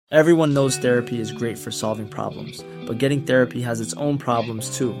Everyone knows therapy is great for solving problems, but getting therapy has its own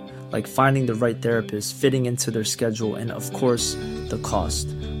problems too, like finding the right therapist, fitting into their schedule, and of course, the cost.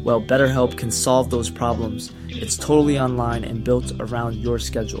 Well, BetterHelp can solve those problems. It's totally online and built around your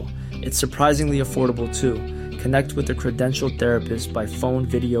schedule. It's surprisingly affordable too. Connect with a credentialed therapist by phone,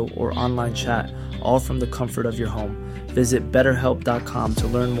 video, or online chat, all from the comfort of your home. Visit BetterHelp.com to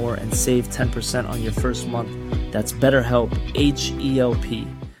learn more and save 10% on your first month. That's BetterHelp, H-E-L-P.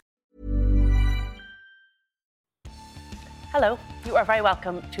 Hello, you are very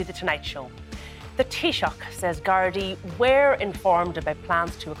welcome to The Tonight Show. The Taoiseach says Gardaí were informed about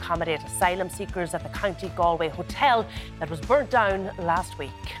plans to accommodate asylum seekers at the County Galway hotel that was burnt down last week.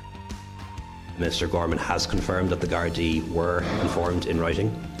 Minister Gorman has confirmed that the Gardaí were informed in writing,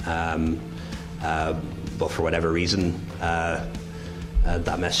 but for whatever reason,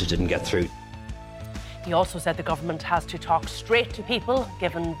 that message didn't get through. He also said the government has to talk straight to people,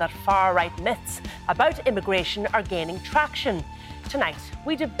 given that far-right myths about immigration are gaining traction. Tonight,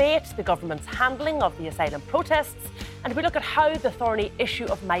 we debate the government's handling of the asylum protests, and we look at how the thorny issue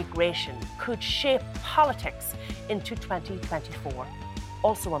of migration could shape politics into 2024.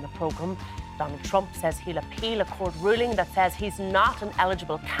 Also on the programme, Donald Trump says he'll appeal a court ruling that says he's not an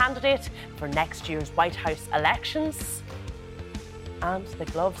eligible candidate for next year's White House elections. And the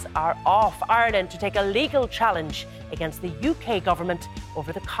gloves are off. Ireland to take a legal challenge against the UK government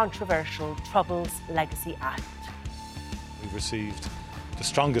over the controversial Troubles Legacy Act. We've received the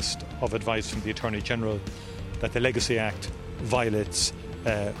strongest of advice from the Attorney General that the Legacy Act violates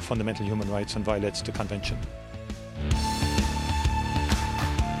fundamental human rights and violates the Convention.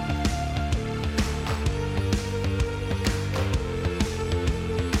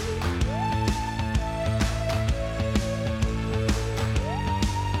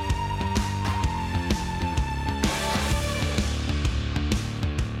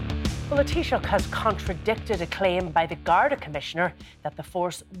 Well, the Taoiseach has contradicted a claim by the Garda Commissioner that the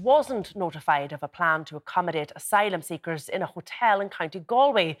force wasn't notified of a plan to accommodate asylum seekers in a hotel in County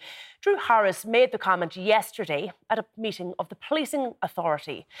Galway. Drew Harris made the comment yesterday at a meeting of the Policing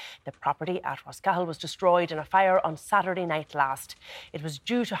Authority. The property at Roscahill was destroyed in a fire on Saturday night last. It was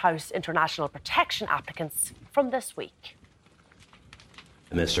due to house international protection applicants from this week.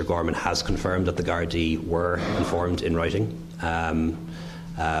 Minister Gorman has confirmed that the Gardaí were informed in writing.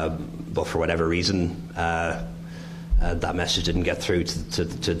 But for whatever reason, that message didn't get through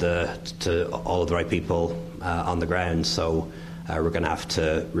to all of the right people on the ground. So we're going to have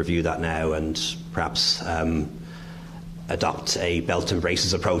to review that now and perhaps adopt a belt and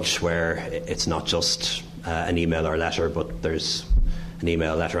braces approach where it's not just an email or a letter, but there's an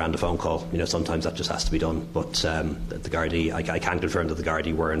email, letter and a phone call. You know, sometimes that just has to be done. But the Gardaí, I can confirm that the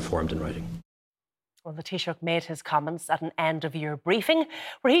Gardaí were informed in writing. Well, the Taoiseach made his comments at an end-of-year briefing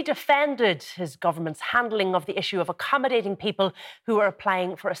where he defended his government's handling of the issue of accommodating people who are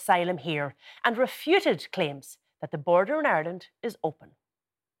applying for asylum here and refuted claims that the border in Ireland is open.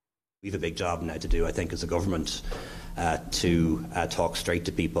 We have a big job now to do, I think, as a government to talk straight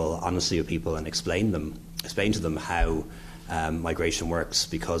to people, honestly with people, and explain to them how migration works,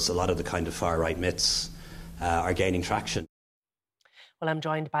 because a lot of the kind of far-right myths are gaining traction. Well, I'm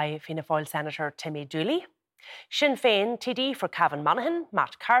joined by Fianna Fáil Senator Timmy Dooley, Sinn Féin TD for Cavan Monaghan,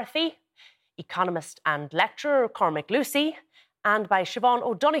 Matt Carthy, economist and lecturer Cormac Lucy, and by Siobhan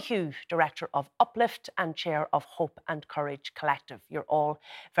O'Donoghue, Director of Uplift and Chair of Hope and Courage Collective. You're all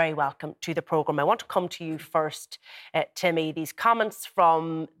very welcome to the programme. I want to come to you first, Timmy. These comments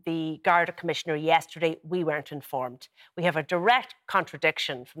from the Garda Commissioner yesterday, we weren't informed. We have a direct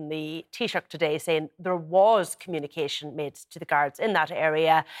contradiction from the Taoiseach today saying there was communication made to the Guards in that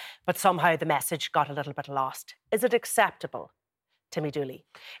area, but somehow the message got a little bit lost. Is it acceptable, Timmy Dooley,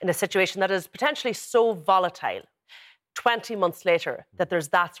 in a situation that is potentially so volatile, 20 months later, that there's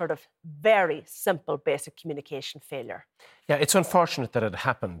that sort of very simple basic communication failure? Yeah, it's unfortunate that it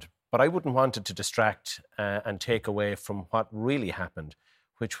happened, but I wouldn't want it to distract and take away from what really happened,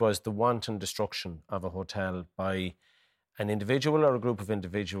 which was the wanton destruction of a hotel by an individual or a group of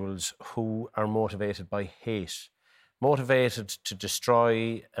individuals who are motivated by hate, motivated to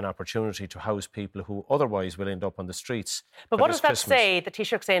destroy an opportunity to house people who otherwise will end up on the streets. But what does that say? The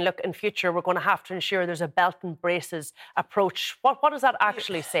Taoiseach saying, look, in future we're going to have to ensure there's a belt and braces approach. What is that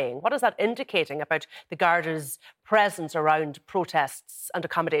actually saying? What is that indicating about the Garda's presence around protests and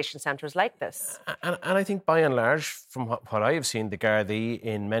accommodation centres like this? And I think by and large, from what I have seen, the Gardaí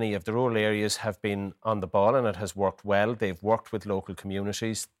in many of the rural areas have been on the ball, and it has worked well. They've worked with local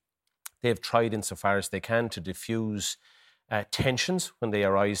communities. They've tried insofar as they can to diffuse tensions when they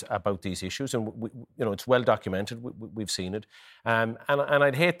arise about these issues, and it's well documented. We've seen it, and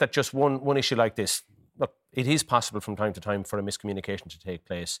I'd hate that just one issue like this. Look, it is possible from time to time for a miscommunication to take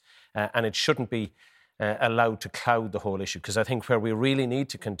place, and it shouldn't be allowed to cloud the whole issue, because I think where we really need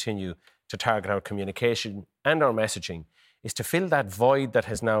to continue to target our communication and our messaging is to fill that void that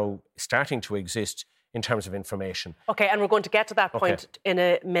is now starting to exist in terms of information. OK, and we're going to get to that point in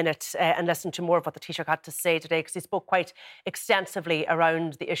a minute and listen to more of what the Taoiseach had to say today, because he spoke quite extensively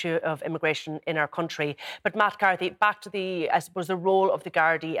around the issue of immigration in our country. But Matt Carthy, back to the role of the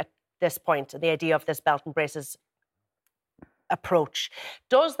Gardaí at this point, and the idea of this belt and braces approach.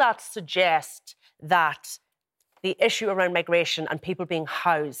 Does that suggest that the issue around migration and people being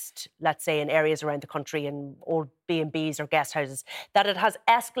housed, let's say, in areas around the country, in old B&Bs or guest houses, that it has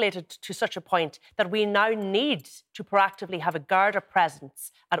escalated to such a point that we now need to proactively have a Garda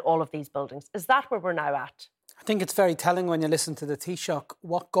presence at all of these buildings? Is that where we're now at? I think it's very telling when you listen to the Taoiseach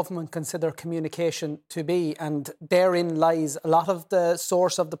what government consider communication to be, and therein lies a lot of the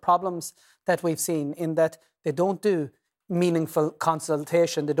source of the problems that we've seen, in that they don't do meaningful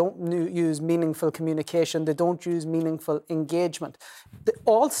consultation, they don't use meaningful communication, they don't use meaningful engagement.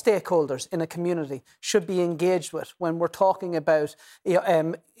 All stakeholders in a community should be engaged with when we're talking about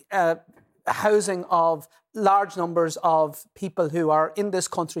housing of large numbers of people who are in this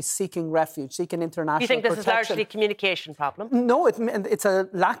country seeking refuge, seeking international protection. You think this is largely a communication problem? No, it's a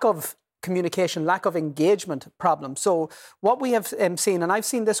lack of communication, lack of engagement problem. So what we have seen, and I've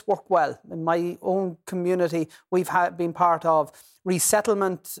seen this work well in my own community, we've been part of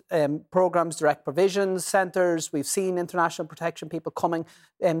resettlement programmes, direct provisions centres. We've seen international protection people coming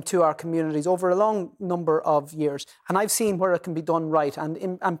to our communities over a long number of years. And I've seen where it can be done right.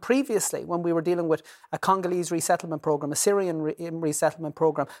 And previously, when we were dealing with a Congolese resettlement programme, a Syrian resettlement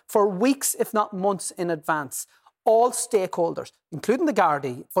programme, for weeks, if not months in advance, all stakeholders, including the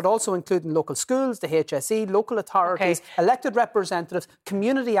Gardaí, but also including local schools, the HSE, local authorities, elected representatives,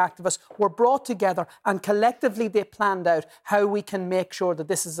 community activists, were brought together, and collectively they planned out how we can make sure that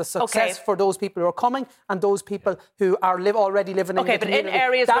this is a success for those people who are coming and those people who are already living in the community. Okay, but in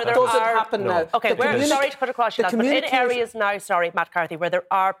areas where there doesn't are... happen now. Okay, sorry to cut across you, but in areas now, Matt Carthy, where there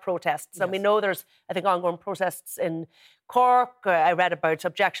are protests, and we know there's, I think, ongoing protests in Cork. I read about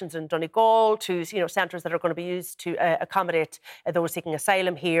objections in Donegal to centres that are going to be used to accommodate those seeking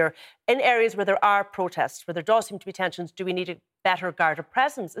asylum here. In areas where there are protests, where there does seem to be tensions, do we need a better Garda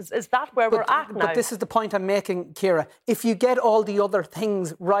presence? Is that where we're at now? But this is the point I'm making, Ciara. If you get all the other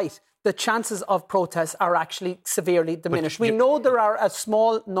things right, the chances of protests are actually severely diminished. We know there are a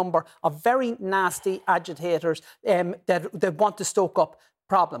small number of very nasty agitators that want to stoke up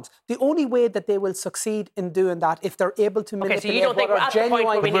problems. The only way that they will succeed in doing that, if they're able to manipulate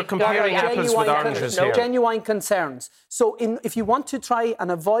genuine concerns. So if you want to try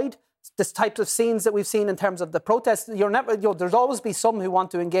and avoid this type of scenes that we've seen in terms of the protests, there's always be some who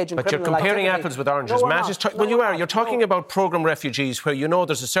want to engage in criminal activity. But you're comparing apples with oranges. Matt, you're talking about programme refugees where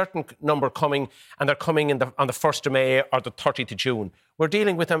there's a certain number coming, and they're coming on the 1st of May or the 30th of June. We're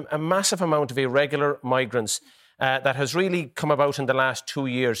dealing with a massive amount of irregular migrants that has really come about in the last 2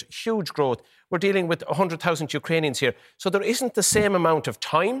 years. Huge growth. We're dealing with 100,000 Ukrainians here. So there isn't the same amount of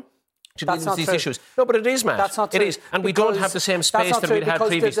time to deal with these issues. No, but it is, Matt. That's not true. It is. And we don't have the same space that we'd had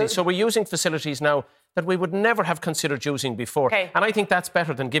previously. So we're using facilities now that we would never have considered using before. Okay. And I think that's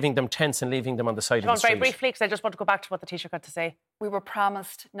better than giving them tents and leaving them on the side of the street. Very briefly, because I just want to go back to what the Taoiseach had to say. We were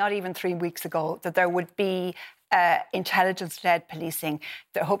promised, not even 3 weeks ago, that there would be intelligence-led policing.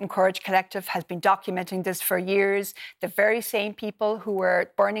 The Hope and Courage Collective has been documenting this for years. The very same people who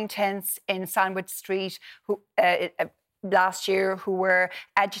were burning tents in Sandwich Street, last year, who were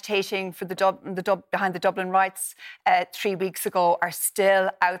agitating for behind the Dublin riots 3 weeks ago, are still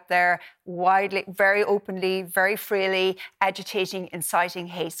out there widely, very openly, very freely agitating, inciting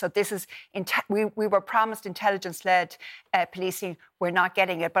hate. So this is we were promised intelligence-led policing. We're not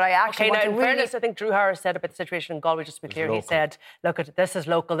getting it. But I actually want to in fairness, I think Drew Harris said about the situation in Galway, just to be clear, he said, look, this is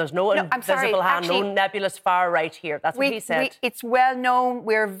local. There's no invisible hand, no nebulous far right here. That's what he said. It's well known.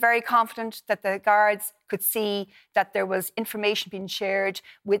 We're very confident that the guards could see that there was information being shared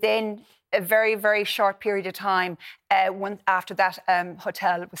within a very, very short period of time after that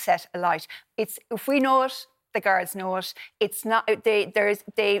hotel was set alight. If we know it, the guards know it. It's not.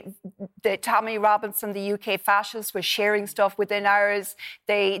 The Tommy Robinson, the UK fascist, was sharing stuff within hours.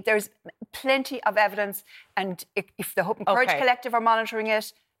 There's plenty of evidence, and if the Hope and Courage Collective are monitoring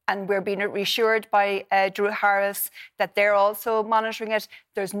it, and we're being reassured by Drew Harris that they're also monitoring it,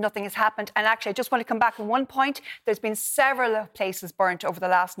 nothing has happened. And actually, I just want to come back on one point. There's been several places burnt over the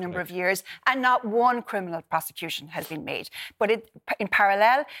last number of years, and not one criminal prosecution has been made. But in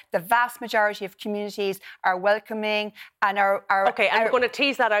parallel, the vast majority of communities are welcoming and are... OK, I'm going to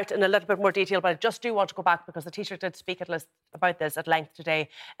tease that out in a little bit more detail, but I just do want to go back because the Taoiseach did speak about this at length today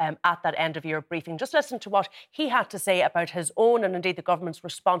at that end of year briefing. Just listen to what he had to say about his own and indeed the government's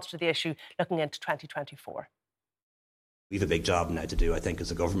response to the issue looking into 2024. We have a big job now to do, I think,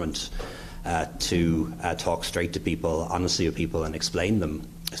 as a government, to talk straight to people, honestly with people, and explain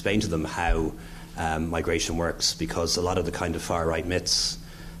to them how migration works, because a lot of the kind of far-right myths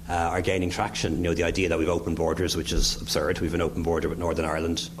are gaining traction. You know, the idea that we've open borders, which is absurd. We've an open border with Northern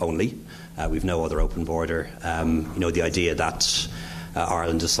Ireland only. We've no other open border. You know, the idea that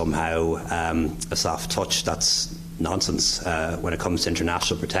Ireland is somehow a soft touch, that's nonsense. When it comes to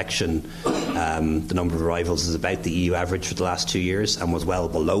international protection, the number of arrivals is about the EU average for the last 2 years and was well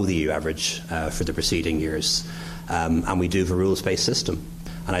below the EU average for the preceding years. And we do have a rules-based system.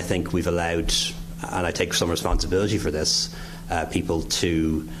 And I think we've allowed, and I take some responsibility for this, people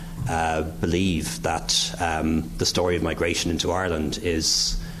to believe that the story of migration into Ireland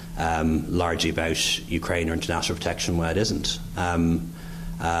is largely about Ukraine or international protection when it isn't.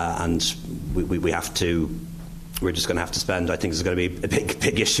 And we have to... We're just going to have to spend, I think it's going to be a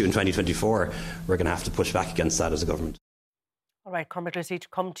big issue in 2024. We're going to have to push back against that as a government. All right, Cormac Lucy, to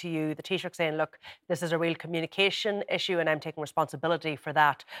come to you, the Taoiseach saying, look, this is a real communication issue and I'm taking responsibility for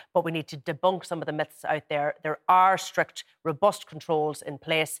that, but we need to debunk some of the myths out there. There are strict, robust controls in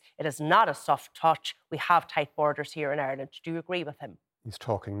place. It is not a soft touch. We have tight borders here in Ireland. Do you agree with him? He's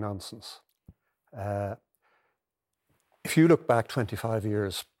talking nonsense. If you look back 25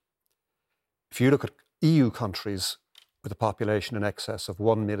 years, if you look at EU countries with a population in excess of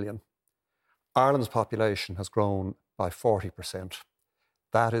 1 million, Ireland's population has grown by 40%.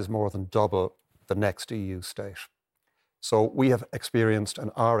 That is more than double the next EU state. So we have experienced and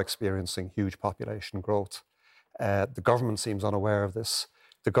are experiencing huge population growth. The government seems unaware of this.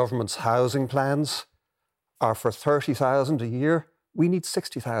 The government's housing plans are for 30,000 a year. We need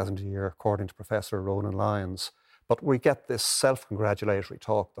 60,000 a year, according to Professor Ronan Lyons. But we get this self-congratulatory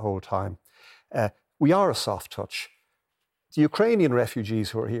talk the whole time. We are a soft touch. The Ukrainian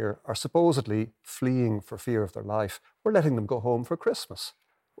refugees who are here are supposedly fleeing for fear of their life. We're letting them go home for Christmas.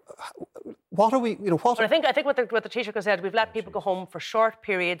 What are we, what... But I think what the Taoiseach has said, we've let people go home for short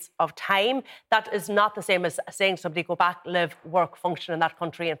periods of time. That is not the same as saying somebody go back, live, work, function in that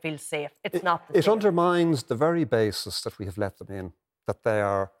country and feel safe. It's not the same. It undermines the very basis that we have let them in, that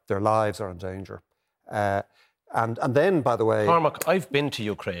their lives are in danger. And then, by the way... Cormac, I've been to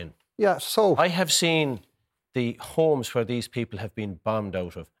Ukraine. Yeah, so... I have seen the homes where these people have been bombed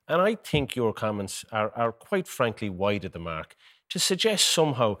out of. And I think your comments are quite frankly wide of the mark. To suggest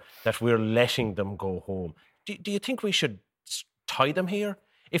somehow that we're letting them go home. Do you think we should tie them here?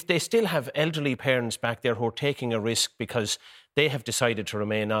 If they still have elderly parents back there who are taking a risk because they have decided to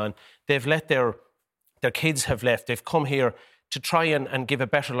remain on, they've let their kids have left, they've come here to try and give a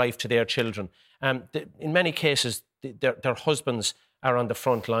better life to their children. In many cases, their husbands are on the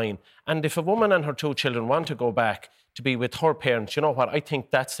front line. And if a woman and her 2 children want to go back to be with her parents, you know what, I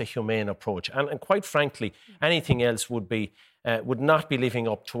think that's a humane approach. And quite frankly, anything else would not be living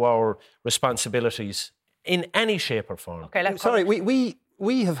up to our responsibilities in any shape or form. Okay, sorry,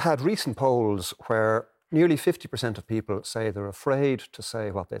 we have had recent polls where nearly 50% of people say they're afraid to say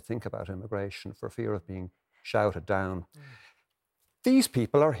what they think about immigration for fear of being shouted down. These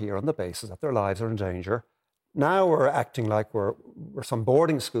people are here on the basis that their lives are in danger. Now we're acting like we're some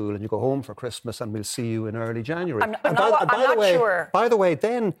boarding school and you go home for Christmas and we'll see you in early January. By the way,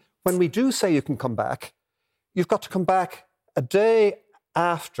 then when we do say you can come back, you've got to come back a day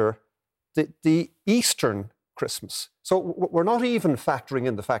after the Eastern Christmas. So we're not even factoring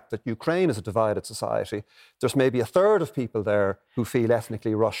in the fact that Ukraine is a divided society. There's maybe a third of people there who feel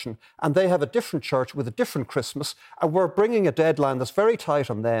ethnically Russian, and they have a different church with a different Christmas, and we're bringing a deadline that's very tight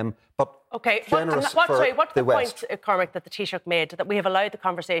on them, but generous for the West. Point, Cormac, that the Taoiseach made, that we have allowed the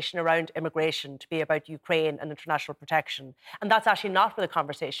conversation around immigration to be about Ukraine and international protection, and that's actually not where the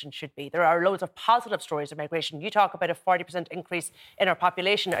conversation should be. There are loads of positive stories of migration. You talk about a 40% increase in our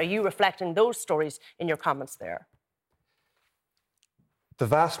population. Are you reflecting those stories in your comments there? The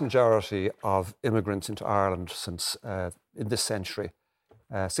vast majority of immigrants into Ireland since in this century,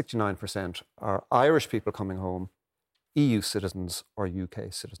 69%, are Irish people coming home, EU citizens or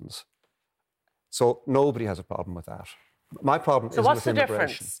UK citizens. So nobody has a problem with that. My problem is with immigration. So what's the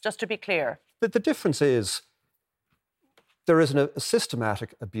difference, just to be clear? The difference is there is a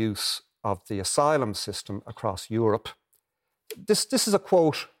systematic abuse of the asylum system across Europe. this is a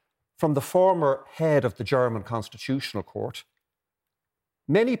quote from the former head of the German Constitutional Court.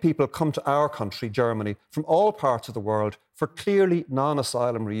 Many people come to our country, Germany, from all parts of the world for clearly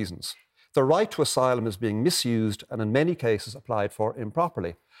non-asylum reasons. The right to asylum is being misused and in many cases applied for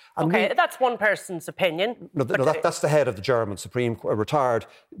improperly. And that's one person's opinion. That's the head of the German Supreme Court, retired.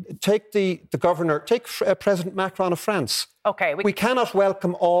 Take the governor, take President Macron of France. Okay. We cannot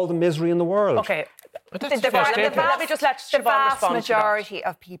welcome all the misery in the world. Okay. The vast majority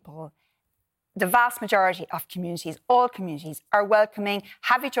of people, the vast majority of communities, all communities, are welcoming,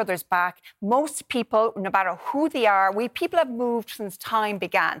 have each other's back. Most people, no matter who they are, people have moved since time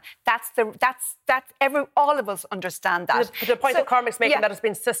began. All of us understand that. The point that Cormac's making, that has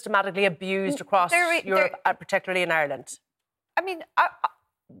been systematically abused across Europe, particularly in Ireland. I mean,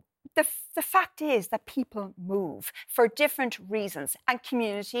 the fact is that people move for different reasons and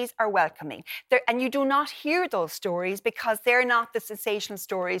communities are welcoming. And you do not hear those stories because they're not the sensational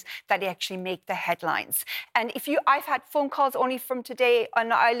stories that actually make the headlines. And I've had phone calls only from today,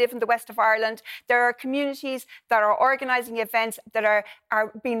 and I live in the west of Ireland. There are communities that are organising events that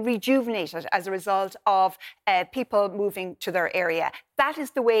are being rejuvenated as a result of people moving to their area. That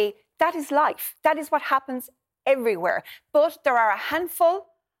is the way, that is life. That is what happens everywhere. But there are a handful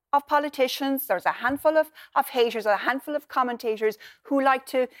of politicians, there's a handful of haters, a handful of commentators who like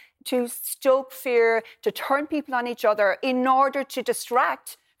to stoke fear, to turn people on each other in order to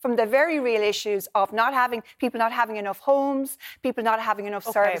distract from the very real issues of people not having enough homes, people not having enough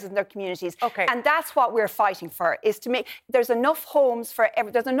services in their communities. And that's what we're fighting for, is to make, there's enough homes for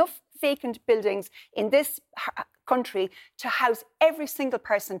there's enough vacant buildings in this country to house every single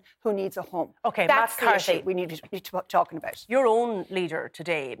person who needs a home. That's the issue we need to be talking about. Your own leader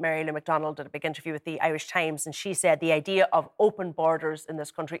today, Mary Lou McDonald, did a big interview with the Irish Times, and she said the idea of open borders in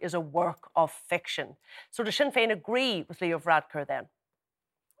this country is a work of fiction. So does Sinn Féin agree with Leo Varadkar then?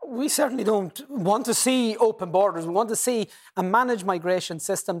 We certainly don't want to see open borders. We want to see a managed migration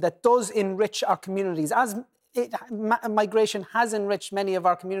system that does enrich our communities, as migration has enriched many of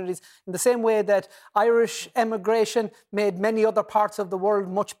our communities in the same way that Irish emigration made many other parts of the world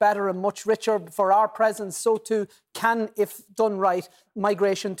much better and much richer for our presence. So too can, if done right,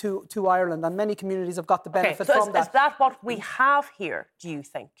 migration to Ireland. And many communities have got the benefit from that. Is that what we have here, do you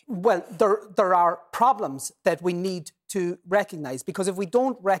think? Well, there are problems that we need to recognise, because if we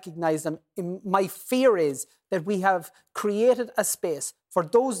don't recognise them, my fear is that we have created a space for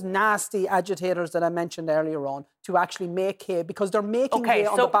those nasty agitators that I mentioned earlier on to actually make hay, because they're making hay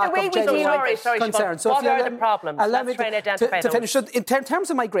on the back of genuine concerns. What are the problems? Let's try and identify those. To finish, in terms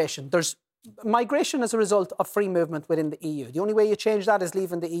of migration, there's migration as a result of free movement within the EU. The only way you change that is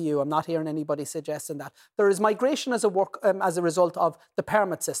leaving the EU. I'm not hearing anybody suggesting that. There is migration as a result of the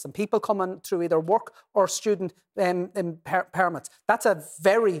permit system. People coming through either work or student permits. That's a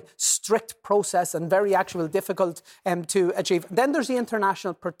very strict process and very actually difficult to achieve. Then there's the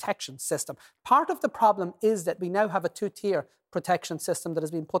international protection system. Part of the problem is that we now have a two-tier protection system that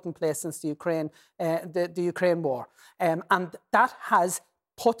has been put in place since the Ukraine war. And that has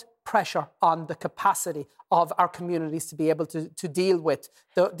put pressure on the capacity of our communities to be able to deal with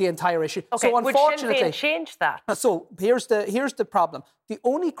the entire issue. So unfortunately, would Sinn Féin change that? So here's the problem. The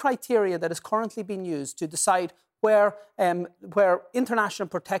only criteria that is currently being used to decide where international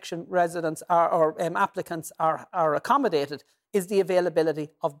protection residents or applicants are accommodated is the availability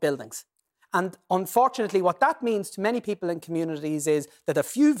of buildings. And unfortunately, what that means to many people in communities is that a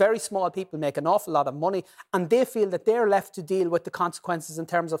few very small people make an awful lot of money and they feel that they're left to deal with the consequences in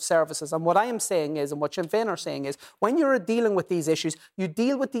terms of services. And what I am saying is, and what Sinn Féin are saying is, when you're dealing with these issues, you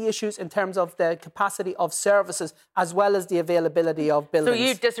deal with the issues in terms of the capacity of services as well as the availability of buildings. So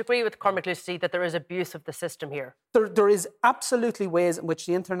you disagree with Cormac Lucy that there is abuse of the system here? There is absolutely ways in which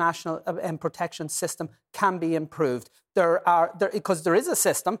the international protection system can be improved. Because there is a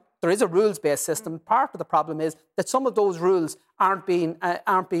system, there is a rules-based system. Part of the problem is that some of those rules aren't being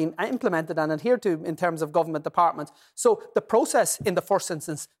implemented and adhered to in terms of government departments. So the process in the first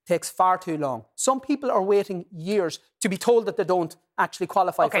instance takes far too long. Some people are waiting years to be told that they don't actually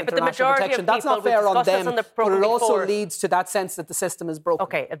qualify for international protection. That's not fair on them, but it also leads to that sense that the system is broken.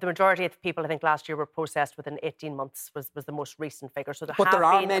 OK, the majority of people, I think, last year were processed within 18 months was the most recent figure. So there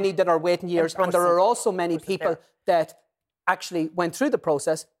are many that are waiting years, and there are also many people that actually went through the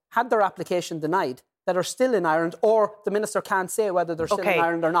process, had their application denied, that are still in Ireland, or the minister can't say whether they're still in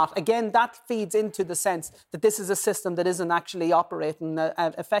Ireland or not. Again, that feeds into the sense that this is a system that isn't actually operating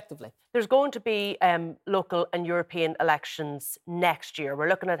effectively. There's going to be local and European elections next year. We're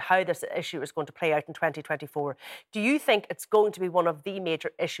looking at how this issue is going to play out in 2024. Do you think it's going to be one of the major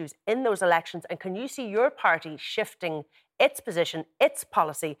issues in those elections? And can you see your party shifting its position, its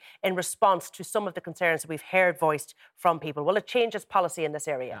policy in response to some of the concerns that we've heard voiced from people? Will it change its policy in this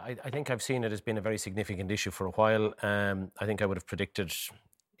area? I think I've seen it as being a very significant issue for a while. I think I would have predicted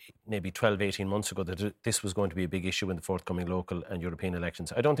maybe 12, 18 months ago that this was going to be a big issue in the forthcoming local and European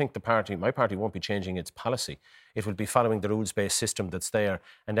elections. I don't think my party won't be changing its policy. It will be following the rules-based system that's there,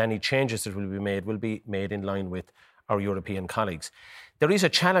 and any changes that will be made in line with our European colleagues. There is a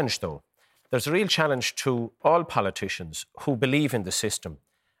challenge, though. There's a real challenge to all politicians who believe in the system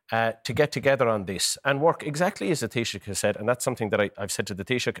to get together on this and work exactly as the Taoiseach has said, and that's something that I've said to the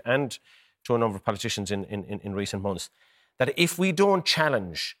Taoiseach and to a number of politicians in recent months, that if we don't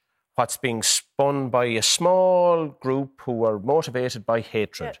challenge what's being spun by a small group who are motivated by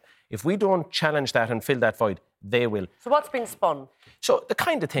hatred, if we don't challenge that and fill that void, they will. So what's been spun? So the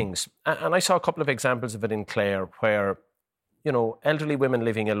kind of things, and I saw a couple of examples of it in Clare where, you know, elderly women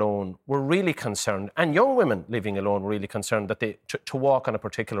living alone were really concerned, and young women living alone were really concerned that to walk on a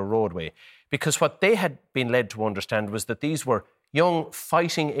particular roadway, because what they had been led to understand was that these were young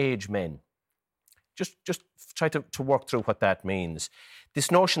fighting age men. Just try to work through what that means.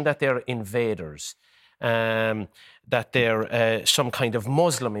 This notion that they're invaders, that they're some kind of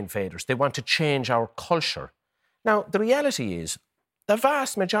Muslim invaders. They want to change our culture. Now, the reality is, the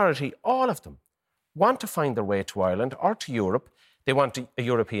vast majority, all of them, want to find their way to Ireland or to Europe. They want a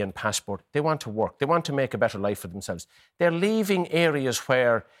European passport. They want to work. They want to make a better life for themselves. They're leaving areas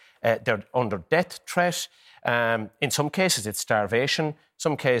where they're under death threat. In some cases, it's starvation.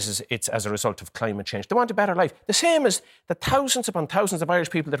 Some cases, it's as a result of climate change. They want a better life. The same as the thousands upon thousands of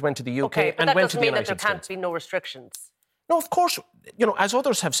Irish people that went to the UK and went to the United States. That doesn't mean that there can't be no restrictions. No, of course, you know, as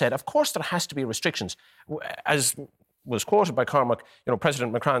others have said, of course there has to be restrictions. As was quoted by Cormac, you know,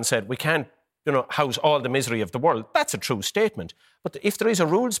 President Macron said, we can't, you know, house all the misery of the world. That's a true statement. But if there is a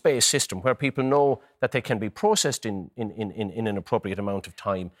rules-based system where people know that they can be processed in an appropriate amount of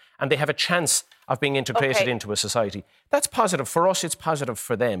time and they have a chance of being integrated into a society, that's positive for us, it's positive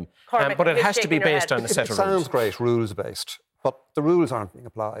for them. Cormac, but it has to be based on a set of rules. It sounds great, rules-based, but the rules aren't being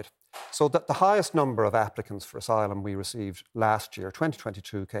applied. So that the highest number of applicants for asylum we received last year,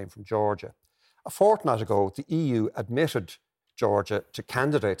 2022, came from Georgia. A fortnight ago, the EU admitted Georgia to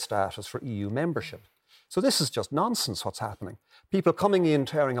candidate status for EU membership. So this is just nonsense what's happening. People coming in,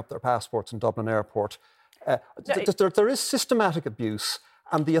 tearing up their passports in Dublin Airport. There is systematic abuse,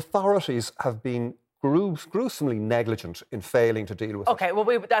 and the authorities have been gruesomely negligent in failing to deal with it. OK, well,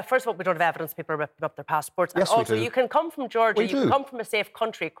 first of all, we don't have evidence people are ripping up their passports. Yes, and also, we do. You can come from Georgia, you can come from a safe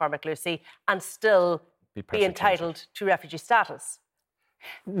country, Cormac Lucy, and still be entitled to refugee status.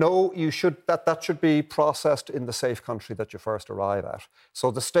 No, you should. That should be processed in the safe country that you first arrive at.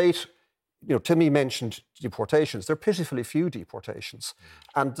 So the state, you know, Timmy mentioned deportations. There are pitifully few deportations.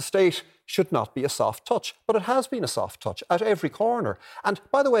 And the state should not be a soft touch. But it has been a soft touch at every corner. And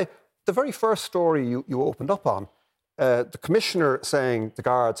by the way, the very first story you opened up on, the commissioner saying the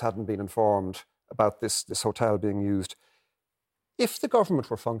guards hadn't been informed about this hotel being used. If the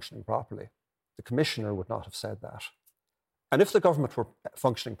government were functioning properly, the commissioner would not have said that. And if the government were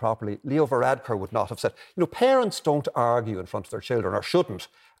functioning properly, Leo Varadkar would not have said, you know, parents don't argue in front of their children, or shouldn't.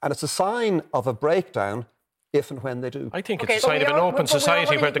 And it's a sign of a breakdown if and when they do. I think it's a sign of an open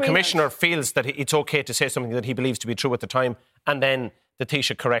society where the Commissioner feels that it's OK to say something that he believes to be true at the time, and then the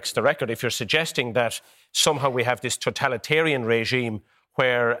Taoiseach corrects the record. If you're suggesting that somehow we have this totalitarian regime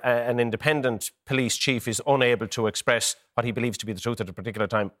where an independent police chief is unable to express what he believes to be the truth at a particular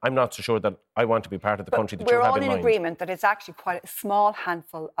time, I'm not so sure that I want to be part of the country that you have in mind. We're all in agreement that it's actually quite a small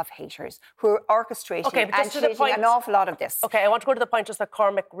handful of haters who are orchestrating and agitating an awful lot of this. OK, I want to go to the point just that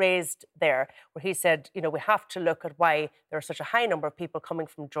Cormac raised there, where he said, you know, we have to look at why there are such a high number of people coming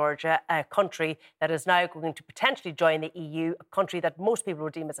from Georgia, a country that is now going to potentially join the EU, a country that most people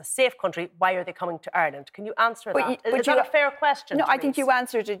would deem as a safe country. Why are they coming to Ireland? Can you answer that? Is that a fair question? No, I think you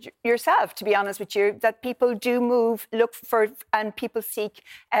answered it yourself, to be honest with you, that people do move, look for, and people seek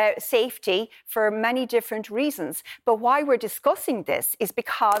safety for many different reasons. But why we're discussing this is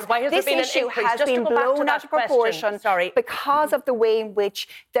because this issue has been blown out of proportion because of the way in which,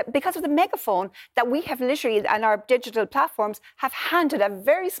 because of the megaphone that we have literally, and our digital platforms have handed a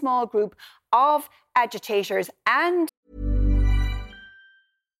very small group of agitators and...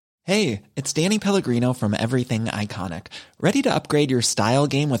 Hey, it's Danny Pellegrino from Everything Iconic. Ready to upgrade your style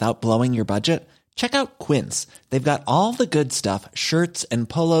game without blowing your budget? Check out Quince. They've got all the good stuff, shirts and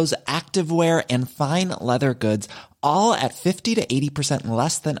polos, activewear, and fine leather goods, all at 50 to 80%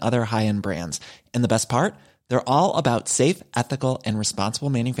 less than other high-end brands. And the best part? They're all about safe, ethical, and responsible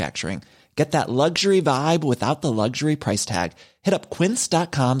manufacturing. Get that luxury vibe without the luxury price tag. Hit up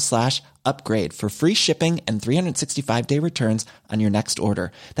quince.com/upgrade for free shipping and 365-day returns on your next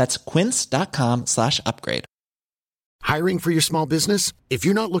order. That's quince.com/upgrade. Hiring for your small business? If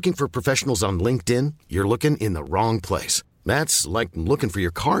you're not looking for professionals on LinkedIn, you're looking in the wrong place. That's like looking for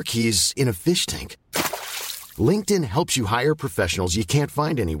your car keys in a fish tank. LinkedIn helps you hire professionals you can't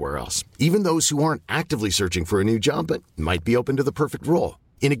find anywhere else, even those who aren't actively searching for a new job but might be open to the perfect role.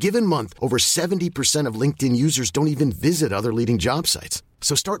 In a given month, over 70% of LinkedIn users don't even visit other leading job sites.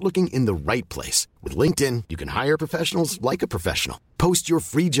 So start looking in the right place. With LinkedIn, you can hire professionals like a professional. Post your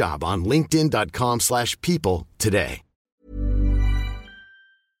free job on linkedin.com/people today.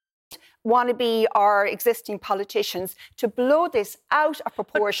 Wannabe or existing politicians to blow this out of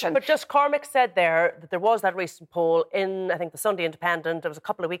proportion. But just Cormac said there that there was that recent poll in, I think, the Sunday Independent, it was a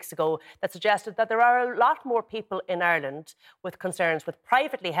couple of weeks ago, that suggested that there are a lot more people in Ireland with concerns with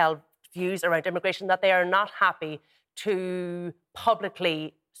privately held views around immigration that they are not happy to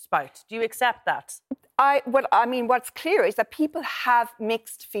publicly spout. Do you accept that? What's clear is that people have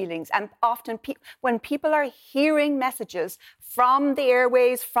mixed feelings, and often when people are hearing messages from the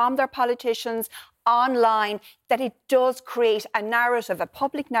airways, from their politicians, online, that it does create a narrative, a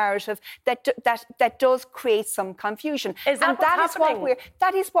public narrative that does create some confusion. Is that what's happening?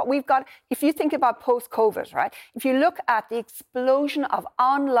 That is what we've got. If you think about post-COVID, right? If you look at the explosion of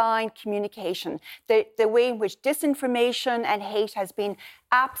online communication, the way in which disinformation and hate has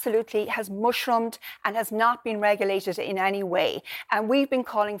mushroomed and has not been regulated in any way. And we've been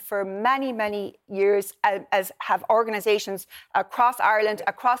calling for many, many years, as have organisations across Ireland,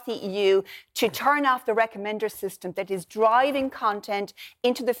 across the EU, to turn off the recommender system that is driving content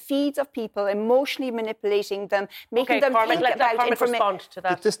into the feeds of people, emotionally manipulating them, making them think about information. To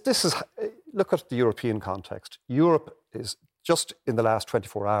that. This is, look at the European context. Europe is, just in the last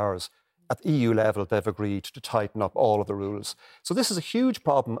 24 hours, at the EU level, they've agreed to tighten up all of the rules. So this is a huge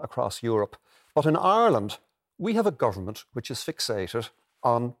problem across Europe. But in Ireland, we have a government which is fixated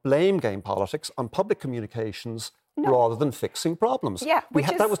on blame game politics, on public communications, rather than fixing problems. Yeah,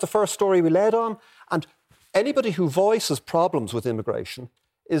 that was the first story we led on. And anybody who voices problems with immigration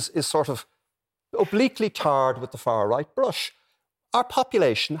is sort of obliquely tarred with the far-right brush. Our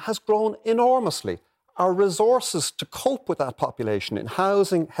population has grown enormously. Our resources to cope with that population in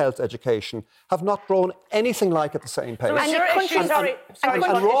housing, health, education have not grown anything like at the same pace. And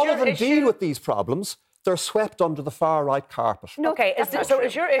rather than deal with these problems, they're swept under the far-right carpet. Okay, is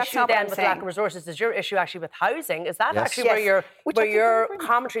your issue then with lack of resources, is your issue actually with housing? Is that actually where your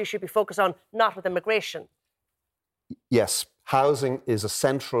commentary should be focused on, not with immigration? Yes, housing is a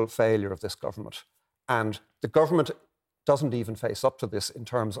central failure of this government. And the government doesn't even face up to this in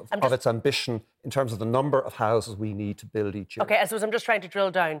terms of its ambition, in terms of the number of houses we need to build each year. Okay, I suppose I'm just trying to drill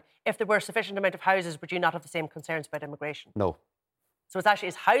down. If there were a sufficient amount of houses, would you not have the same concerns about immigration? No. So it's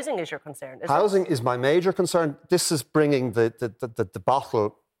actually, housing is your concern? Housing is my major concern. This is bringing the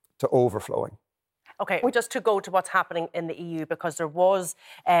bottle to overflowing. Okay, just to go to what's happening in the EU, because there was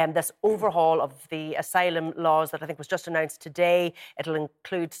this overhaul of the asylum laws that I think was just announced today. It'll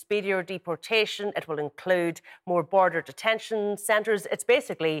include speedier deportation. It will include more border detention centres. It's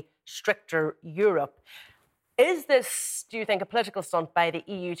basically stricter Europe. Is this, do you think, a political stunt by the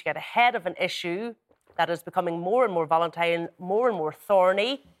EU to get ahead of an issue that is becoming more and more volatile, more and more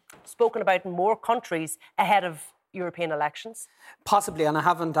thorny, spoken about in more countries ahead of European elections? Possibly, and I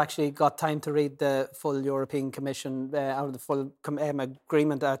haven't actually got time to read the full European Commission or the full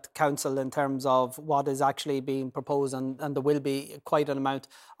agreement at Council in terms of what is actually being proposed, and there will be quite an amount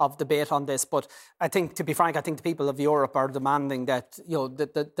of debate on this. But I think, to be frank, I think the people of Europe are demanding that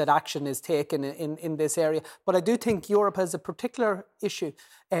that action is taken in this area. But I do think Europe has a particular issue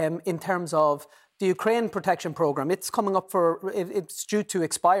in terms of the Ukraine protection programme. It's coming up it's due to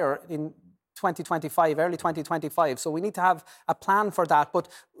expire in 2025, early 2025. So we need to have a plan for that. But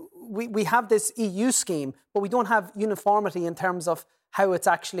we have this EU scheme, but we don't have uniformity in terms of how it's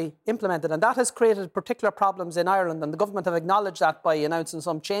actually implemented. And that has created particular problems in Ireland. And the government have acknowledged that by announcing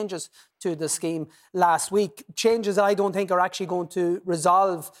some changes to the scheme last week. Changes that I don't think are actually going to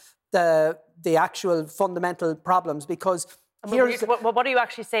resolve the actual fundamental problems, because what are you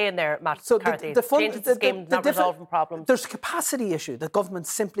actually saying there, Matt? So Carthy? the scheme not resolving problems. There's a capacity issue that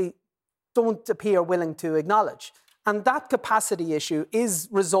governments simply don't appear willing to acknowledge. And that capacity issue is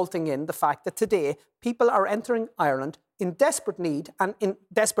resulting in the fact that today people are entering Ireland in desperate need and in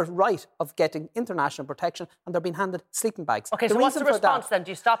desperate right of getting international protection, and they're being handed sleeping bags. Okay, so what's the response then?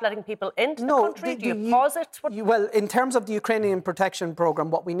 Do you stop letting people into the country? Do you pause it? Well, in terms of the Ukrainian protection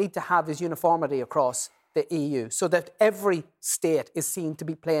programme, what we need to have is uniformity across the EU, so that every state is seen to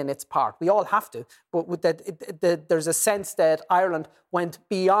be playing its part. We all have to, but with that, there's a sense that Ireland went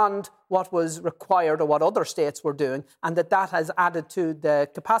beyond what was required or what other states were doing, and that has added to the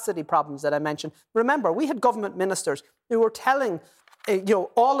capacity problems that I mentioned. Remember, we had government ministers who were telling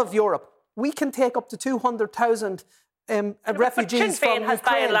all of Europe, we can take up to 200,000 refugees from Ukraine. Sinn Féin has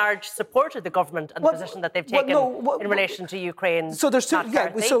by and large supported the government and the position that they've taken in relation to Ukraine. So there's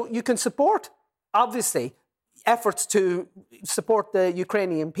so you can support, obviously, efforts to support the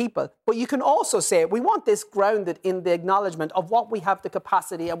Ukrainian people, but you can also say we want this grounded in the acknowledgement of what we have the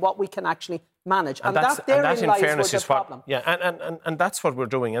capacity and what we can actually manage, and that therein lies where the problem. And that's what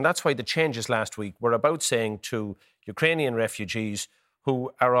we're doing, and that's why the changes last week were about saying to Ukrainian refugees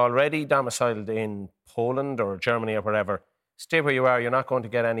who are already domiciled in Poland or Germany or wherever, stay where you are, you're not going to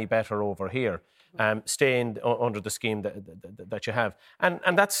get any better over here. Stay under the scheme that you have.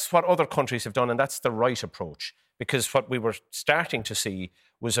 And that's what other countries have done, and that's the right approach, because what we were starting to see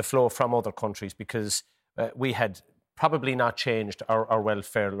was a flow from other countries because we had probably not changed our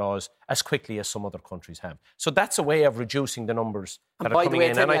welfare laws as quickly as some other countries have. So that's a way of reducing the numbers that are coming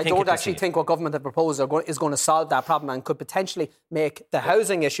in. And I don't actually think what government have proposed is going to solve that problem and could potentially make the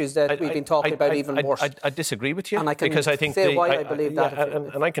housing issues that we've been talking about even worse. I disagree with you. And I can because I think say why I believe that.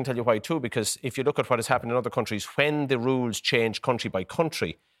 And I can tell you why too, because if you look at what has happened in other countries, when the rules change country by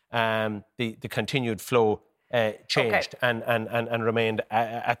country, the continued flow changed and remained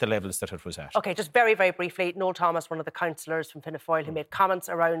at the levels that it was at. OK, just very, very briefly, Noel Thomas, one of the councillors from Fianna Fáil, who made comments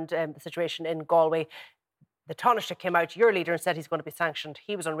around the situation in Galway. The Taoiseach came out, your leader, and said he's going to be sanctioned.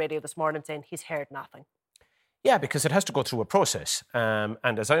 He was on radio this morning saying he's heard nothing. Yeah, because it has to go through a process. And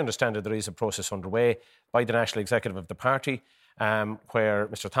as I understand it, there is a process underway by the National Executive of the party where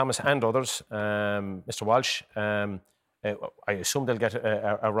Mr Thomas and others, Mr Walsh, I assume they'll get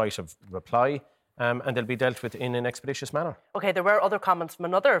a right of reply. And they'll be dealt with in an expeditious manner. OK, there were other comments from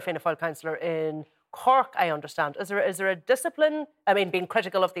another Fianna Fáil councillor in Cork, I understand. Is there a discipline, I mean, being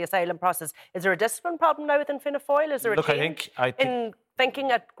critical of the asylum process, is there a discipline problem now within Fianna Fáil? Is there a change in thinking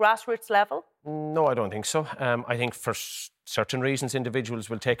at grassroots level? No, I don't think so. I think for certain reasons individuals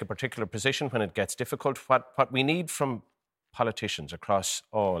will take a particular position when it gets difficult. What we need from politicians across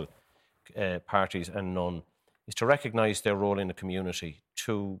all parties and none is to recognise their role in the community,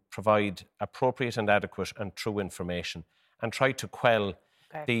 to provide appropriate and adequate and true information and try to quell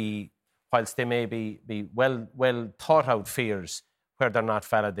whilst they may be well thought out fears, where they're not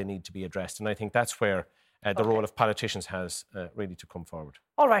valid, they need to be addressed. And I think that's where the role of politicians has really to come forward.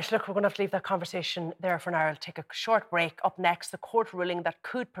 All right, look, we're going to have to leave that conversation there for now. I'll take a short break. Up next, the court ruling that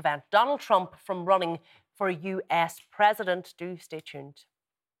could prevent Donald Trump from running for US president. Do stay tuned.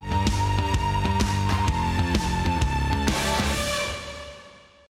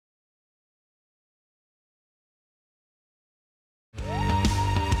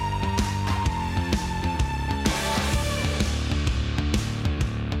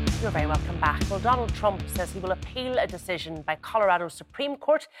 You're very welcome back. Well, Donald Trump says he will appeal a decision by Colorado's Supreme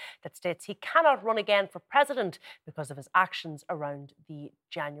Court that states he cannot run again for president because of his actions around the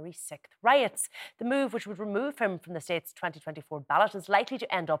January 6th riots. The move, which would remove him from the state's 2024 ballot, is likely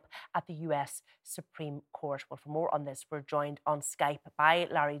to end up at the US Supreme Court. Well, for more on this, we're joined on Skype by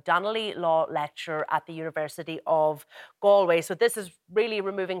Larry Donnelly, law lecturer at the University of Galway. So this is really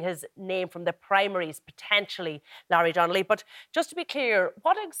removing his name from the primaries, potentially, Larry Donnelly. But just to be clear,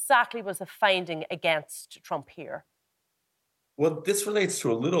 what exactly was the finding against Trump here? Well, this relates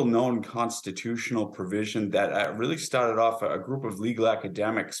to a little-known constitutional provision that really started off a group of legal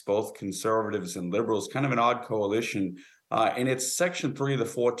academics, both conservatives and liberals, kind of an odd coalition. And it's Section 3 of the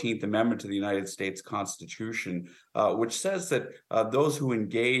 14th Amendment to the United States Constitution, which says that those who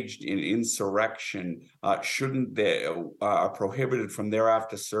engaged in insurrection are prohibited from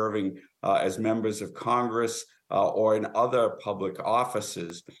thereafter serving as members of Congress or in other public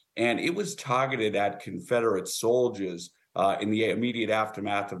offices. And it was targeted at Confederate soldiers in the immediate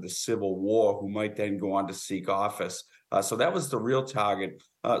aftermath of the Civil War, who might then go on to seek office. So that was the real target.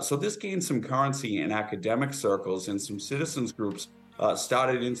 So this gained some currency in academic circles, and some citizens groups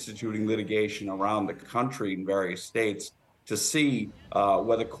started instituting litigation around the country in various states to see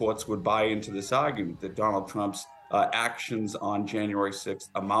whether courts would buy into this argument that Donald Trump's actions on January 6th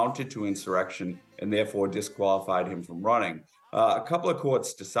amounted to insurrection and therefore disqualified him from running. A couple of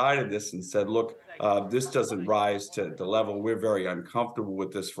courts decided this and said, look, this doesn't rise to the level. We're very uncomfortable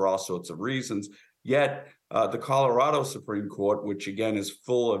with this for all sorts of reasons. Yet the Colorado Supreme Court, which again is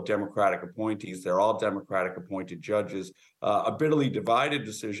full of Democratic appointees, they're all Democratic appointed judges, a bitterly divided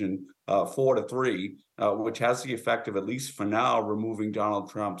decision, 4-3, which has the effect of, at least for now, removing Donald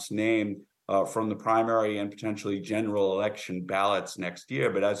Trump's name from the primary and potentially general election ballots next year.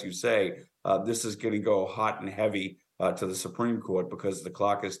 But as you say, this is going to go hot and heavy to the Supreme Court because the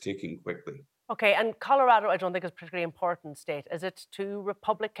clock is ticking quickly. Okay, and Colorado, I don't think is a particularly important state. Is it to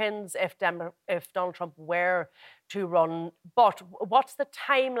Republicans if Donald Trump were to run? But what's the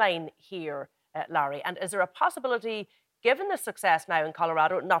timeline here, Larry? And is there a possibility, given the success now in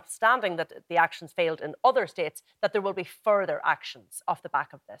Colorado, notwithstanding that the actions failed in other states, that there will be further actions off the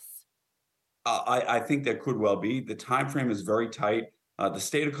back of this? I think there could well be. The time frame is very tight. The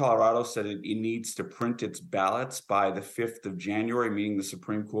state of Colorado said it needs to print its ballots by the 5th of January, meaning the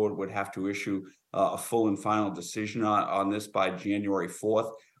Supreme Court would have to issue a full and final decision on this by January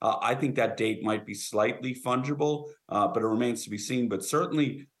 4th. I think that date might be slightly fungible, but it remains to be seen. But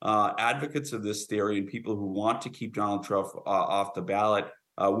certainly advocates of this theory and people who want to keep Donald Trump off the ballot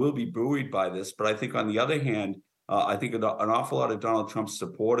will be buoyed by this. But I think on the other hand, I think an awful lot of Donald Trump's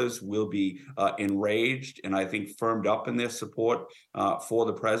supporters will be enraged and I think firmed up in their support for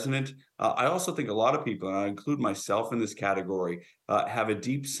the president. I also think a lot of people, and I include myself in this category, have a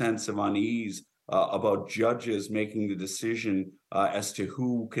deep sense of unease about judges making the decision as to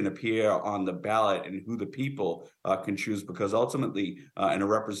who can appear on the ballot and who the people can choose, because ultimately in a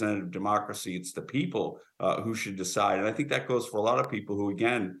representative democracy, it's the people who should decide. And I think that goes for a lot of people who,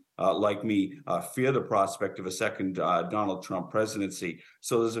 again, like me, fear the prospect of a second Donald Trump presidency.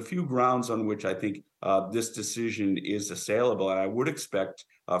 So there's a few grounds on which I think this decision is assailable. And I would expect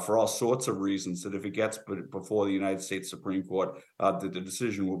for all sorts of reasons that if it gets before the United States Supreme Court, that the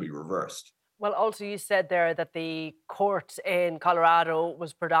decision will be reversed. Well, also you said there that the court in Colorado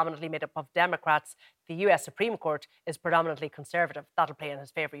was predominantly made up of Democrats. The US Supreme Court is predominantly conservative. That'll play in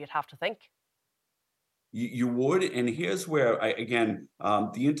his favor, you'd have to think. You would, and here's where,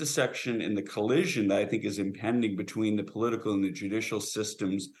 the intersection and the collision that I think is impending between the political and the judicial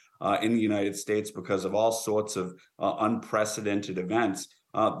systems in the United States because of all sorts of unprecedented events.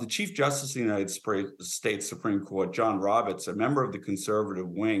 The Chief Justice of the United States Supreme Court, John Roberts, a member of the conservative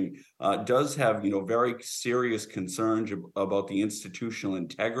wing, does have, very serious concerns about the institutional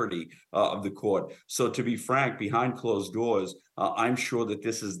integrity of the court. So to be frank, behind closed doors, I'm sure that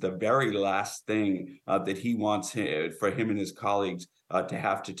this is the very last thing that he wants for him and his colleagues to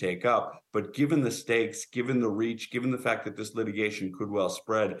have to take up. But given the stakes, given the reach, given the fact that this litigation could well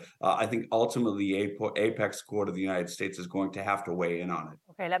spread, I think ultimately the apex court of the United States is going to have to weigh in on it.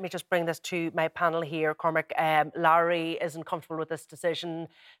 Okay, let me just bring this to my panel here. Cormac, Larry isn't comfortable with this decision.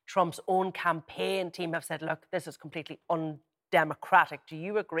 Trump's own campaign team have said, look, this is completely undemocratic. Do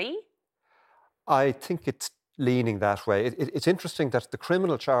you agree? I think it's leaning that way. It's interesting that the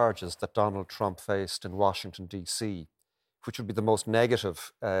criminal charges that Donald Trump faced in Washington, D.C., which would be the most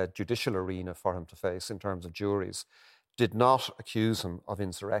negative judicial arena for him to face in terms of juries, did not accuse him of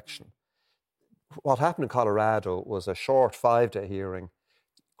insurrection. What happened in Colorado was a short 5-day hearing.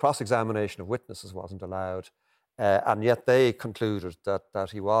 Cross-examination of witnesses wasn't allowed, and yet they concluded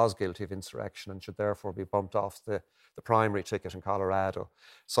that he was guilty of insurrection and should therefore be bumped off the primary ticket in Colorado.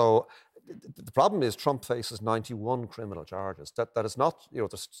 So the problem is Trump faces 91 criminal charges. That is not,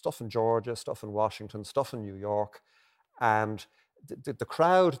 there's stuff in Georgia, stuff in Washington, stuff in New York. And the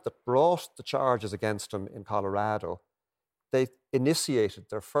crowd that brought the charges against him in Colorado, they initiated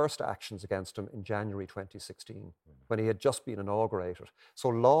their first actions against him in January 2016, when he had just been inaugurated. So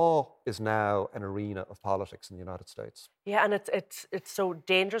law is now an arena of politics in the United States. Yeah, and it's so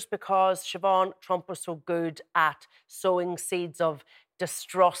dangerous because, Siobhan, Trump was so good at sowing seeds of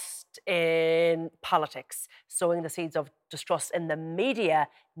distrust in politics, sowing the seeds of distrust in the media,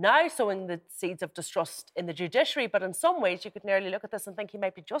 now sowing the seeds of distrust in the judiciary. But in some ways, you could nearly look at this and think he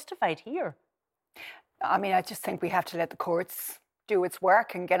might be justified here. I mean, I just think we have to let the courts do its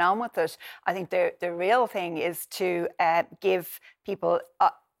work and get on with it. I think the real thing is to give people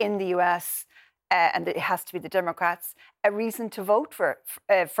in the US, and it has to be the Democrats, a reason to vote for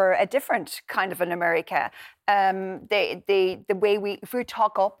a different kind of an America. The way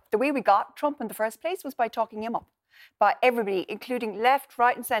we got Trump in the first place was by talking him up. By everybody, including left,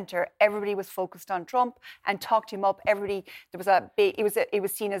 right, and centre, everybody was focused on Trump and talked him up. Everybody, it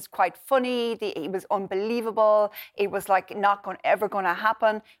was seen as quite funny. It was unbelievable. It was like not ever going to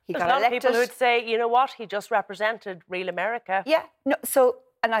happen. He got elected. There's a lot of people who'd say, you know what, he just represented real America. Yeah, no, so.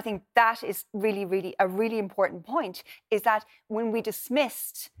 And I think that is really, really a really important point, is that when we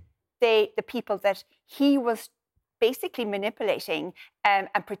dismissed the people that he was basically manipulating and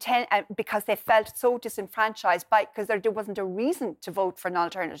pretend because they felt so disenfranchised because there wasn't a reason to vote for an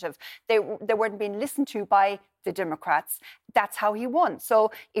alternative. They weren't being listened to by the Democrats, that's how he won.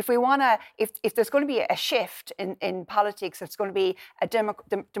 So if we want to, if there's going to be a shift in politics, it's going to be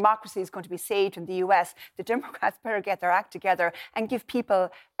democracy is going to be saved in the US, the Democrats better get their act together and give people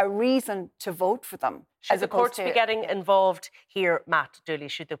a reason to vote for them. Should the courts be getting involved here, Matt Dooley?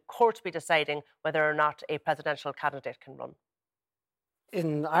 Should the courts be deciding whether or not a presidential candidate can run?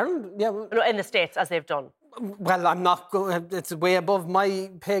 In Ireland? Yeah. No, in the States, as they've done. Well, I'm not going. It's way above my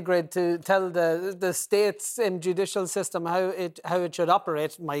pay grade to tell the state's judicial system how it should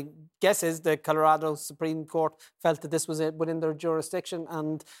operate. My guess is the Colorado Supreme Court felt that this was within their jurisdiction,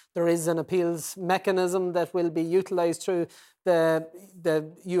 and there is an appeals mechanism that will be utilised through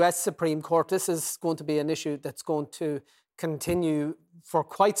the US Supreme Court. This is going to be an issue that's going to continue for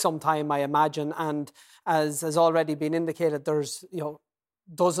quite some time, I imagine. And as has already been indicated, there's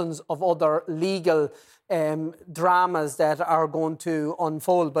dozens of other legal dramas that are going to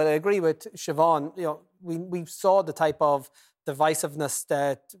unfold. But I agree with Siobhan. We saw the type of divisiveness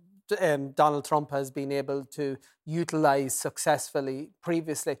that Donald Trump has been able to utilise successfully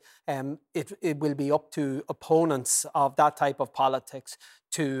previously. It will be up to opponents of that type of politics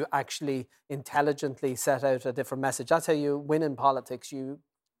to actually intelligently set out a different message. That's how you win in politics.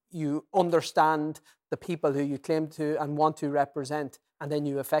 You understand the people who you claim to and want to represent, and then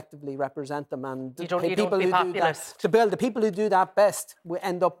you effectively represent them. And you don't be populist. The people who do that best will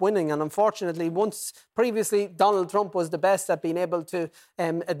end up winning. And unfortunately, once previously Donald Trump was the best at being able to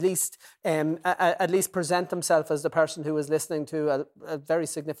at least present himself as the person who was listening to a very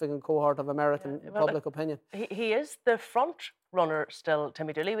significant cohort of American public opinion. He is the front runner still,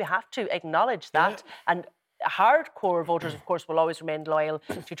 Timmy Dooley. We have to acknowledge that. Yeah. And hardcore voters, of course, will always remain loyal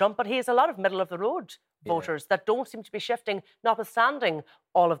to Trump, but he has a lot of middle-of-the-road voters that don't seem to be shifting, notwithstanding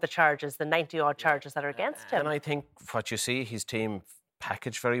all of the charges, the 90-odd charges that are against him. And I think what you see his team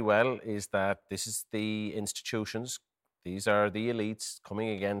package very well is that this is the institutions, these are the elites coming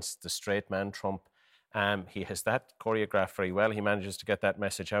against the straight man Trump. He has that choreographed very well. He manages to get that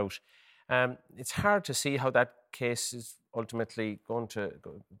message out. It's hard to see how that case is ultimately going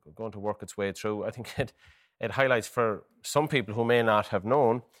to work its way through. I think it highlights for some people who may not have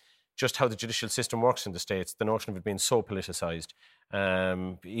known just how the judicial system works in the States, the notion of it being so politicised.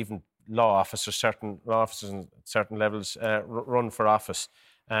 Even certain law officers in certain levels run for office.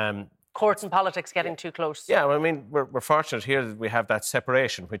 Courts and politics getting too close. Yeah, well, I mean, we're fortunate here that we have that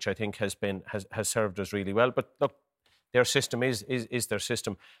separation, which I think has served us really well. But look, their system is their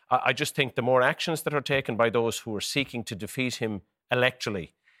system. I just think the more actions that are taken by those who are seeking to defeat him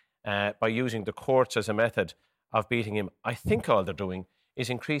electorally by using the courts as a method of beating him, I think all they're doing is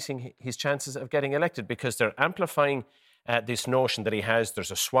increasing his chances of getting elected, because they're amplifying this notion that he has.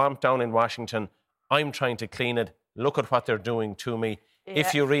 There's a swamp down in Washington. I'm trying to clean it. Look at what they're doing to me. Yeah.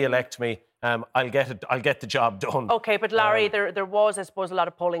 If you re-elect me, I'll get the job done. OK, but Larry, there was, I suppose, a lot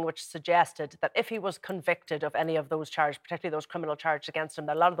of polling which suggested that if he was convicted of any of those charges, particularly those criminal charges against him,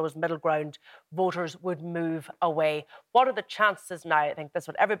 that a lot of those middle ground voters would move away. What are the chances now, I think that's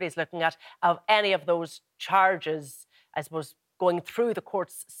what everybody's looking at, of any of those charges, I suppose, going through the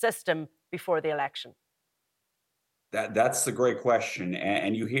courts system before the election? That's the great question.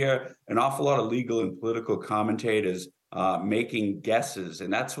 And you hear an awful lot of legal and political commentators making guesses,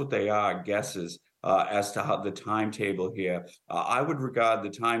 and that's what they are, guesses, as to how the timetable here. I would regard the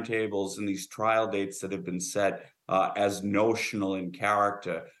timetables and these trial dates that have been set as notional in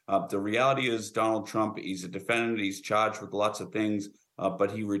character. The reality is Donald Trump, he's a defendant, he's charged with lots of things,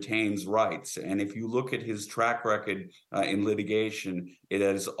 but he retains rights. And if you look at his track record in litigation, it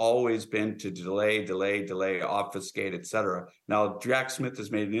has always been to delay, obfuscate, etc. Now, Jack Smith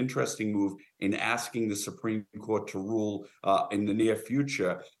has made an interesting move in asking the Supreme Court to rule in the near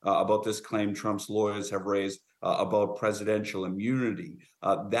future about this claim Trump's lawyers have raised about presidential immunity.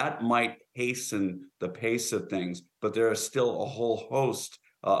 That might hasten the pace of things, but there are still a whole host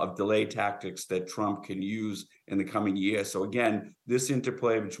of delay tactics that Trump can use in the coming year. So again, this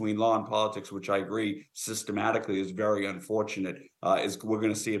interplay between law and politics, which I agree systematically is very unfortunate, is we're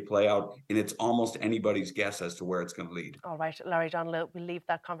going to see it play out, and it's almost anybody's guess as to where it's going to lead. All right, Larry Donnelly, we'll leave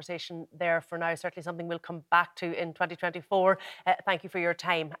that conversation there for now. Certainly something we'll come back to in 2024. Thank you for your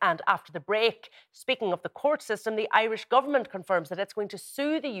time. And after the break, speaking of the court system, the Irish government confirms that it's going to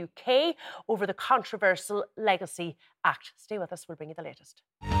sue the UK over the controversial Legacy Act. Stay with us, we'll bring you the latest.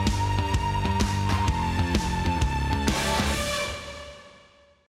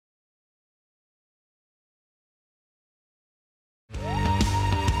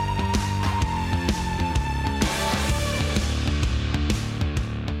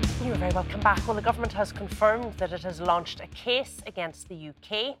 welcome back. Well, the government has confirmed that it has launched a case against the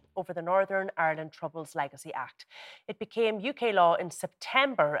UK over the Northern Ireland Troubles Legacy Act. It became UK law in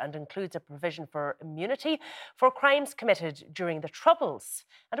September and includes a provision for immunity for crimes committed during the Troubles.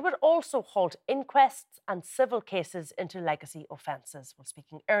 And it would also halt inquests and civil cases into legacy offences. Well,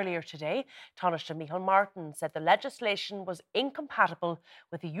 speaking earlier today, Taoiseach Micheál Martin said the legislation was incompatible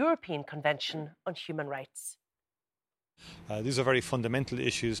with the European Convention on Human Rights. These are very fundamental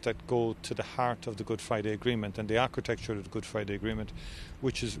issues that go to the heart of the Good Friday Agreement and the architecture of the Good Friday Agreement,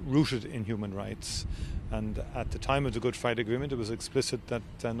 which is rooted in human rights. And at the time of the Good Friday Agreement, it was explicit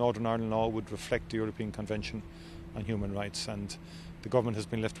that Northern Ireland law would reflect the European Convention on Human Rights. And the government has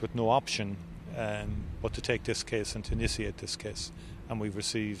been left with no option but to take this case and to initiate this case. And we've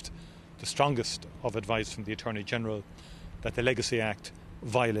received the strongest of advice from the Attorney General that the Legacy Act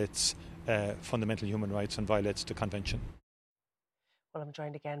violates fundamental human rights and violates the Convention. Well, I'm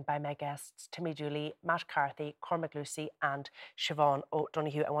joined again by my guests, Timmy Dooley, Matt Carthy, Cormac Lucy and Siobhan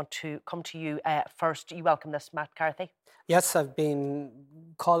O'Donoghue. I want to come to you first. You welcome this, Matt Carthy? Yes, I've been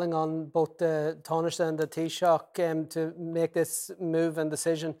calling on both the Taoiseach and the Taoiseach to make this move and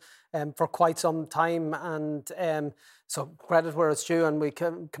decision for quite some time. And so credit where it's due, and we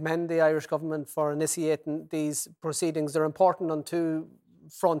commend the Irish government for initiating these proceedings. They're important on two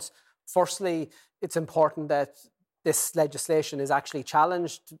fronts. Firstly, it's important that this legislation is actually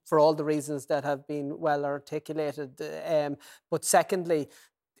challenged for all the reasons that have been well articulated. But secondly,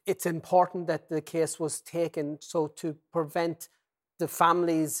 it's important that the case was taken so to prevent the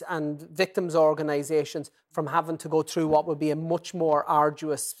families and victims' organisations from having to go through what would be a much more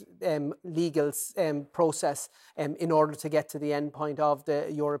arduous legal process in order to get to the end point of the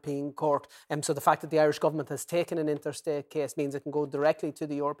European Court. So the fact that the Irish government has taken an interstate case means it can go directly to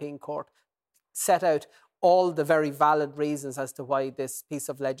the European Court, set out all the very valid reasons as to why this piece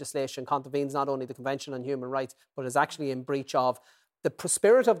of legislation contravenes not only the Convention on Human Rights, but is actually in breach of the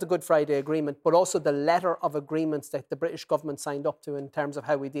spirit of the Good Friday Agreement, but also the letter of agreements that the British government signed up to in terms of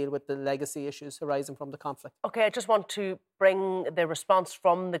how we deal with the legacy issues arising from the conflict. OK, I just want to bring the response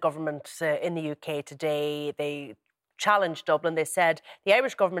from the government in the UK today. They challenged Dublin. They said the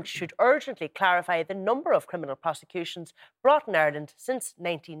Irish government should urgently clarify the number of criminal prosecutions brought in Ireland since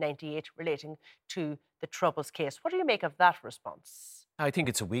 1998 relating to the Troubles case. What do you make of that response? I think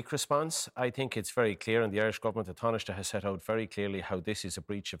it's a weak response. I think it's very clear, and the Irish government, the Taoiseach, has set out very clearly how this is a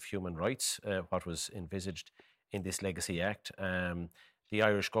breach of human rights, what was envisaged in this Legacy Act. The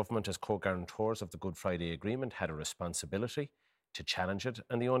Irish government, as co-guarantors of the Good Friday Agreement, had a responsibility to challenge it,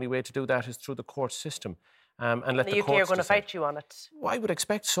 and the only way to do that is through the court system. And let the UK are going to fight you on it. Well, I would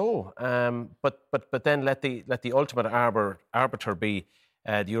expect so, but then let the ultimate arbiter be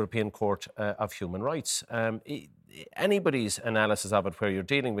the European Court of Human Rights. Anybody's analysis of it, where you're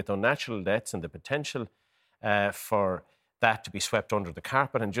dealing with unnatural deaths and the potential for that to be swept under the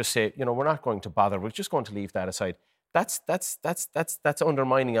carpet and just say, we're not going to bother, we're just going to leave that aside. That's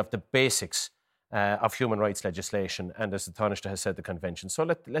undermining of the basics of human rights legislation, and as the Taoiseach has said, the Convention. So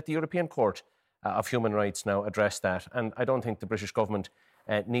let the European Court of Human Rights now address that, and I don't think the British government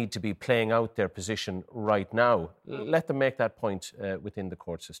need to be playing out their position right now. Let them make that point within the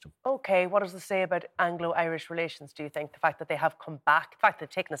court system. OK, what does it say about Anglo-Irish relations, do you think? The fact that they have come back, the fact that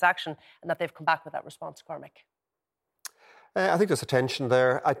they've taken this action and that they've come back with that response, Cormac? I think there's a tension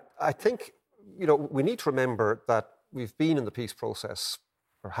there. I think, we need to remember that we've been in the peace process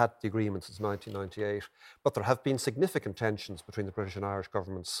or had the agreement since 1998, but there have been significant tensions between the British and Irish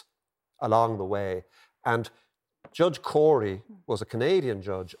governments along the way. And Judge Corey was a Canadian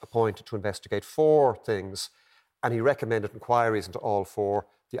judge appointed to investigate 4 things, and he recommended inquiries into all 4.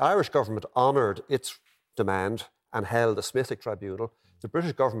 The Irish government honoured its demand and held a Smithic tribunal. The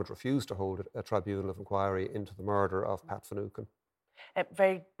British government refused to hold a tribunal of inquiry into the murder of Pat Finucane.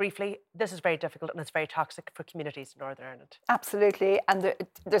 Very briefly, this is very difficult and it's very toxic for communities in Northern Ireland. Absolutely. And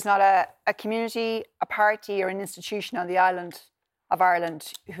there's not a community, a party or an institution on the island of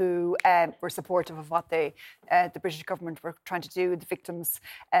Ireland who were supportive of what the British government were trying to do. The victims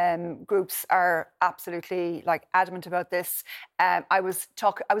groups are absolutely adamant about this. I was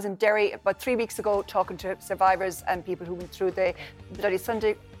in Derry about 3 weeks ago talking to survivors and people who went through the Bloody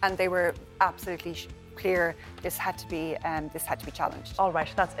Sunday, and they were absolutely clear this had to be challenged. All right,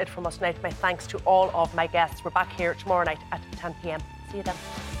 that's it from us tonight. My thanks to all of my guests. We're back here tomorrow night at 10 p.m. See you then.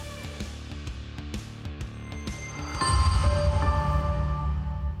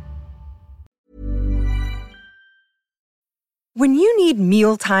 When you need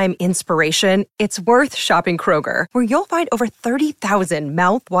mealtime inspiration, it's worth shopping Kroger, where you'll find over 30,000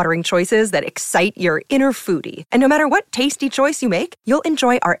 mouth-watering choices that excite your inner foodie. And no matter what tasty choice you make, you'll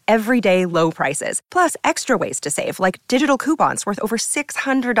enjoy our everyday low prices, plus extra ways to save, like digital coupons worth over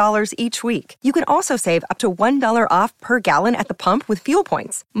 $600 each week. You can also save up to $1 off per gallon at the pump with fuel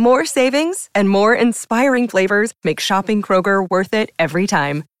points. More savings and more inspiring flavors make shopping Kroger worth it every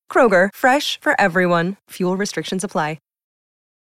time. Kroger, fresh for everyone. Fuel restrictions apply.